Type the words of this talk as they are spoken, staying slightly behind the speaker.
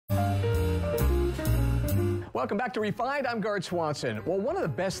Welcome back to Refined. I'm Gard Swanson. Well, one of the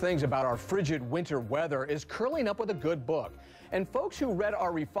best things about our frigid winter weather is curling up with a good book. And folks who read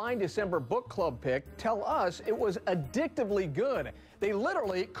our Refined December book club pick tell us it was addictively good. They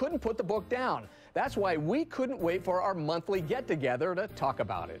literally couldn't put the book down. That's why we couldn't wait for our monthly get-together to talk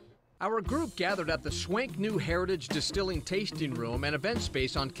about it. Our group gathered at the Swank New Heritage Distilling Tasting Room and event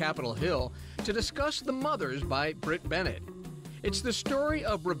space on Capitol Hill to discuss The Mothers by Britt Bennett. It's the story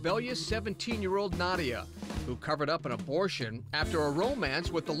of rebellious 17-year-old Nadia, who covered up an abortion after a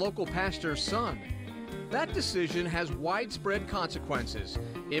romance with the local pastor's son. That decision has widespread consequences,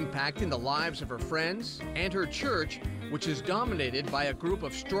 impacting the lives of her friends and her church, which is dominated by a group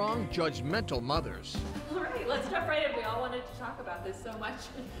of strong, judgmental mothers. All right, let's jump right in. We all wanted to talk about this so much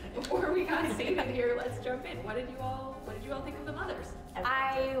before we got seated here. Let's jump in. What did you all think of The Mothers?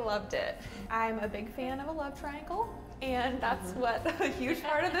 I loved it. I'm a big fan of a love triangle, and that's what a huge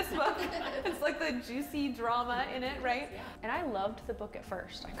part of this book. It's like the juicy drama in it, right? Yeah. And I loved the book at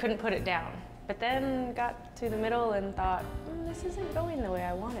first. I couldn't put it down. But then got to the middle and thought, this isn't going the way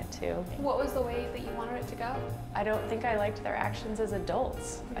I want it to. What was the way that you wanted it to go? I don't think I liked their actions as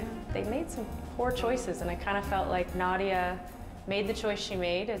adults. They made some poor choices, and I kind of felt like Nadia made the choice she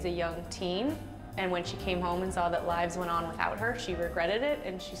made as a young teen. And when she came home and saw that lives went on without her, she regretted it,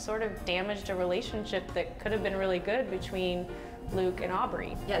 and she sort of damaged a relationship that could have been really good between Luke and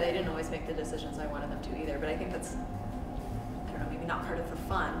Aubrey. Yeah, they didn't always make the decisions I wanted them to either, but I think that's, I don't know, maybe not part of the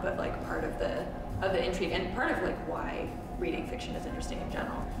fun, but like part of the intrigue, and part of like why reading fiction is interesting in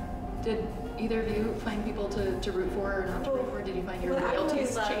general. Did either of you find people to root for or not to root for? Did you find your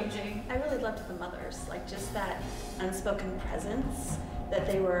loyalties changing? I really loved The Mothers, like just that unspoken presence, that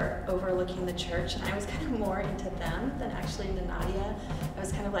they were overlooking the church, and I was kind of more into them than actually into Nadia. I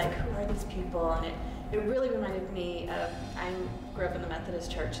was kind of like, who are these people? And it really reminded me of, I grew up in the Methodist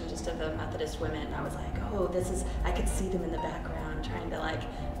church, and just of the Methodist women. I was like, oh, I could see them in the background trying to like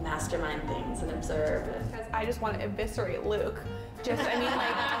mastermind things and observe. Because I just want to eviscerate Luke. Like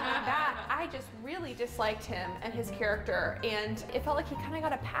that, I just really disliked him and his character, and it felt like he kind of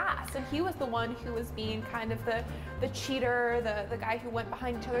got a pass, and he was the one who was being kind of the cheater, the guy who went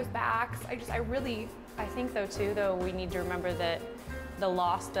behind each other's backs. I think though too, we need to remember that the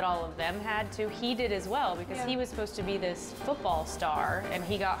loss that all of them had too, he did as well, because he was supposed to be this football star, and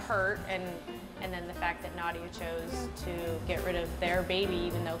he got hurt, and then the fact that Nadia chose to get rid of their baby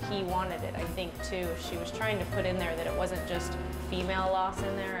even though he wanted it, I think too, she was trying to put in there that it wasn't just female loss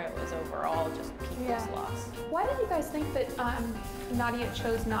in there, it was overall just people's loss. Why did you guys think that Nadia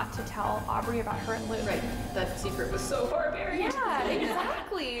chose not to tell Aubrey about her and Luke? Right, that secret was so far buried. Yeah,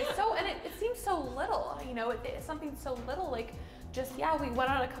 exactly. And it seems so little, it's something so little, like just, we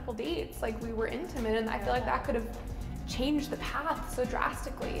went on a couple dates, like we were intimate, and I feel like that could have changed the path so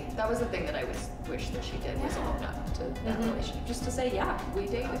drastically. That was the thing that I wish that she did, was own up to that relationship. Just to say, yeah, we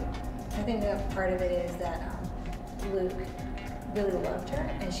dated. I think that part of it is that Luke really loved her,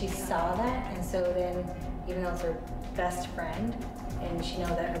 and she saw that, and so then, even though it's her best friend, and she knew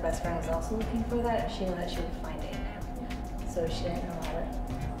that her best friend was also looking for that, she knew that she would find it in him. So she didn't know how to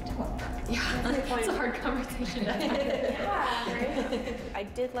tell him. Yeah, it's a hard conversation to have. Yeah, right? I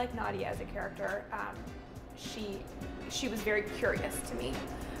did like Nadia as a character. She was very curious to me.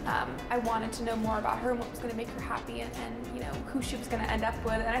 I wanted to know more about her and what was going to make her happy, and who she was going to end up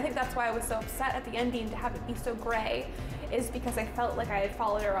with. And I think that's why I was so upset at the ending to have it be so gray, is because I felt like I had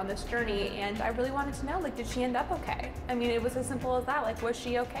followed her on this journey, and I really wanted to know, like, did she end up okay? I mean, it was as simple as that. Like, was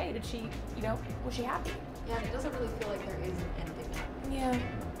she okay? Did she, was she happy? Yeah, it doesn't really feel like there is an ending. Yeah.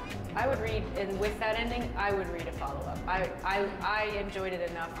 I would read, and with that ending, I would read a follow-up. I enjoyed it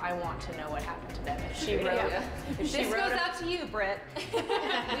enough. I want to know what happened to them. If she wrote, this goes out to you, Britt.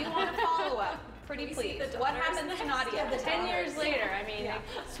 We want a follow-up. Pretty please. What happens to Nadia? 10 years later, I mean,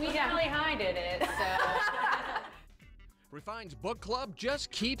 Sweet Valley High did it, so. Refined's book club just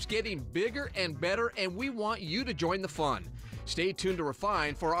keeps getting bigger and better, and we want you to join the fun. Stay tuned to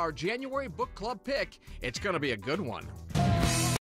Refine for our January book club pick. It's going to be a good one.